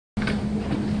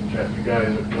that you guys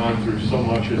have gone through so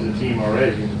much as a team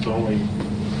already, and it's only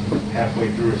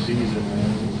halfway through a season.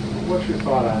 And what's your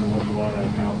thought on what you want to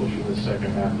accomplish in the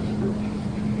second half of the group?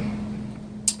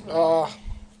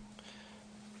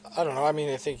 I don't know. I mean,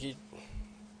 I think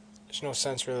there's no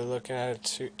sense really looking at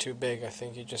it too big. I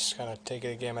think you just kind of take it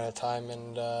a game at a time,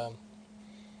 and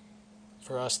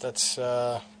for us, that's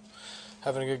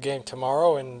having a good game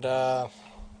tomorrow, and then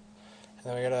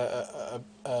we got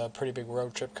a pretty big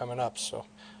road trip coming up. So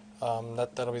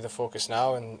that'll be the focus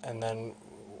now, and then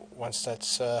once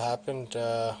that's happened,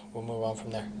 we'll move on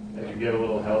from there. As you get a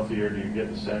little healthier, do you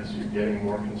get the sense you're getting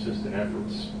more consistent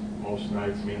efforts most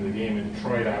nights? I mean, the game in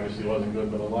Detroit obviously wasn't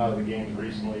good, but a lot of the games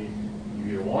recently,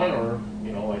 you either won or,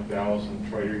 like Dallas and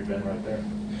Detroit, you've been right there.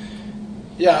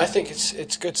 Yeah, I think it's a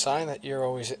good sign that we're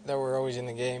always in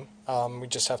the game. We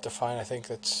just have to find. I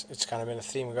think it's kind of been a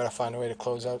theme. We've got to find a way to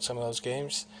close out some of those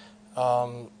games.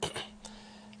 And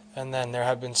then there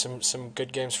have been some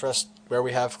good games for us where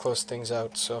we have closed things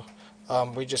out. So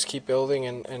we just keep building,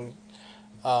 and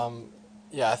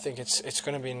I think it's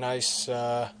going to be nice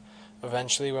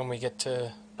eventually when we get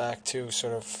back to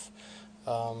sort of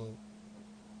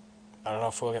I don't know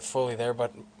if we'll get fully there,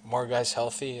 but more guys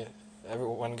healthy.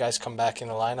 When guys come back in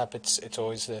the lineup, it's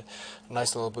always a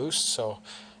nice little boost. So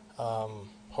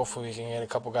hopefully we can get a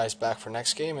couple guys back for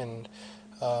next game and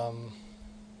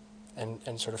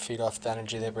sort of feed off the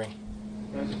energy they bring.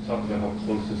 You guys have talked about how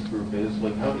close this group is.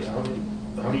 Like, how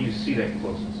do you see that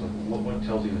closeness? Like, what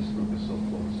tells you this group is so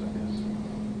close, I guess?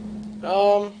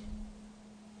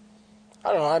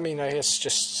 I don't know. I mean, I guess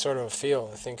just sort of a feel.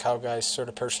 I think how guys' sort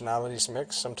of personalities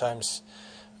mix. Sometimes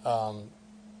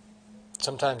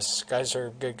guys are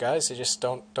good guys. They just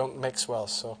don't mix well.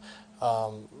 So,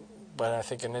 but I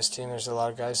think in this team, there's a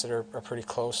lot of guys that are pretty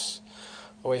close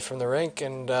away from the rink,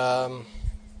 and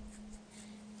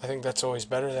I think that's always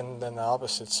better than the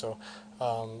opposite. So,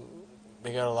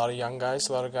 we got a lot of young guys,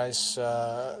 a lot of guys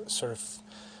sort of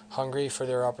hungry for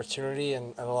their opportunity,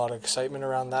 and a lot of excitement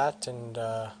around that, and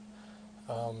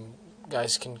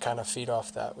guys can kind of feed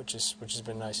off that, which has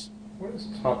been nice. What has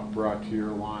Tuck brought to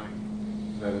your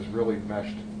line that has really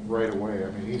meshed right away?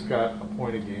 I mean, he's got a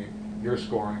point a game. You're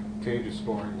scoring. Tage is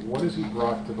scoring. What has he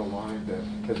brought to the line that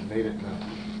has made it now?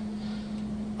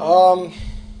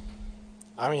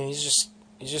 I mean, he's just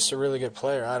a really good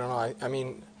player. I don't know. I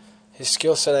mean, his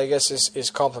skill set, I guess,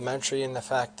 is complementary in the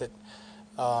fact that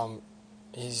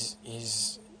he's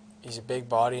a big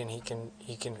body and he can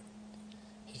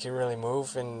really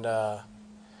move, and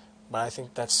but I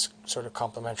think that's sort of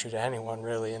complementary to anyone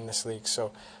really in this league.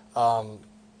 So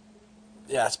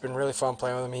it's been really fun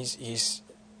playing with him.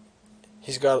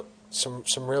 He's got some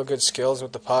real good skills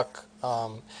with the puck,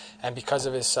 and because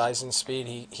of his size and speed,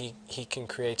 he can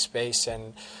create space,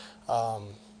 and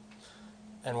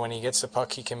when he gets the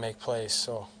puck, he can make plays.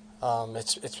 So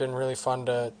it's been really fun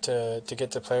to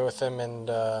get to play with him, and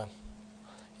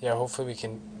hopefully we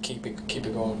can keep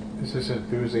it going. Is this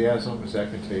enthusiasm, is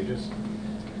that contagious?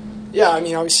 Yeah, I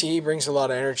mean, obviously he brings a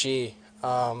lot of energy,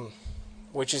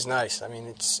 which is nice. I mean,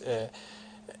 it's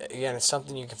again, it's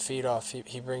something you can feed off.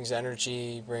 He brings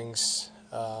energy, he brings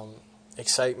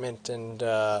excitement, and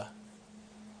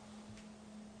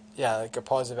like a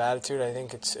positive attitude. I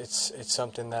think it's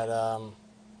something that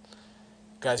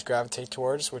guys gravitate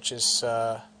towards, which is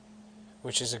a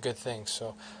good thing.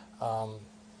 So,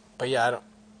 but yeah,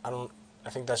 I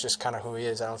think that's just kind of who he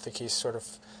is. I don't think he's sort of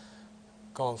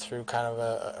going through kind of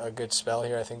a good spell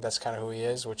here. I think that's kind of who he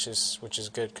is, which is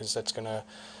good, because that's gonna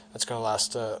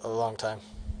last a long time.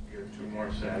 You have two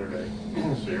more Saturday,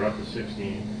 so you're up to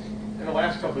 16. In the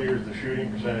last couple of years, the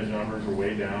shooting percentage numbers were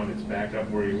way down. It's back up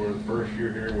where you were the first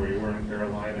year here, where you were in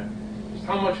Carolina. Just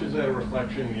how much is that a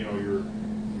reflection? You're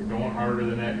going harder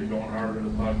than that. You're going harder to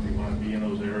the puck. You want to be in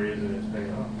those areas, and it's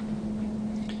paying off.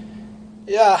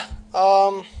 Yeah.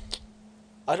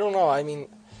 I don't know. I mean,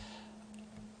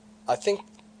 I think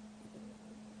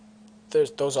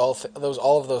there's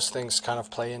all of those things kind of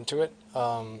play into it.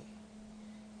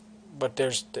 But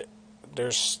there's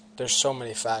so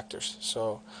many factors.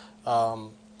 So,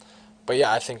 but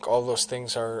yeah, I think all those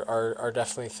things are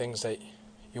definitely things that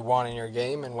you want in your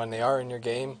game, and when they are in your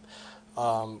game,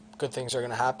 good things are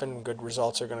going to happen. Good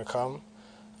results are going to come.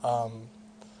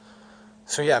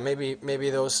 So yeah, maybe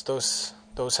those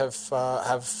have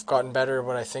gotten better,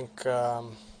 but I think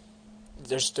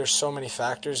there's so many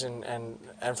factors, and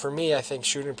for me, I think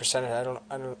shooting percentage, I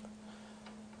don't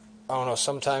know.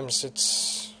 Sometimes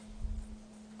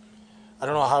I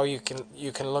don't know how you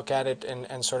can look at it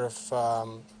and sort of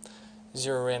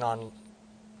zero in on,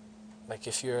 like,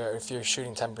 if you're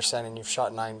shooting 10% and you've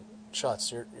shot 9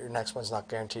 shots, your next one's not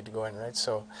guaranteed to go in, right?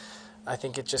 So I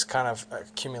think it's just kind of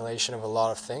accumulation of a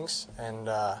lot of things. And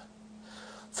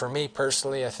for me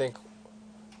personally, I think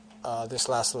this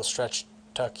last little stretch,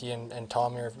 Tucky and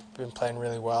Tommy have been playing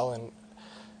really well. And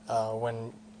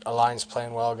when a line's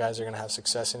playing well, guys are going to have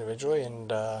success individually.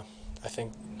 And I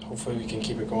think hopefully we can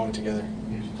keep it going together.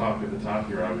 You just talked at the top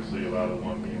here, obviously, about a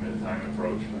one game at a time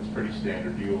approach. That's pretty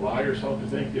standard. Do you allow yourself to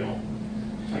think, I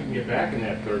can get back in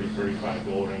that 30, 35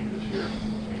 goal range this year?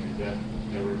 I mean, did that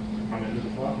never come into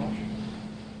the thought much?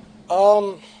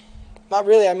 Not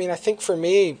really. I mean, I think for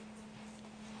me,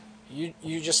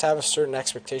 you just have a certain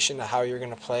expectation of how you're going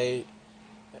to play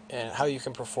and how you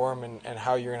can perform and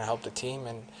how you're going to help the team.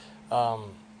 And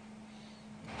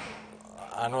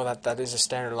I know that is a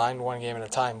standard line, one game at a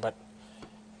time, but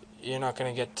you're not going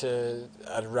to get to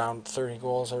around 30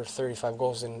 goals or 35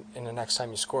 goals in the next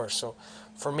time you score. So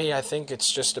for me, I think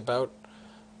it's just about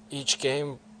each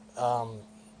game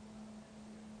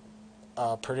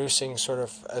producing sort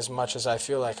of as much as I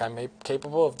feel like I'm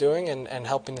capable of doing and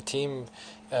helping the team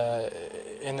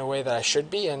in the way that I should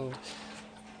be. And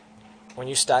when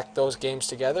you stack those games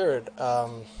together,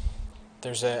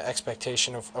 there's an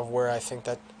expectation of where I think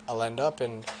that I'll end up,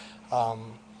 and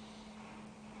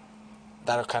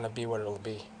that'll kind of be what it'll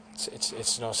be.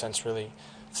 It's no sense really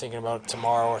thinking about it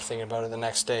tomorrow or thinking about it the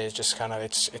next day. It's just kind of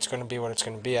it's going to be what it's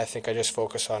going to be. I think I just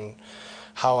focus on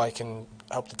how I can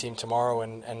help the team tomorrow,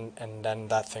 and then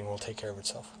that thing will take care of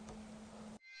itself.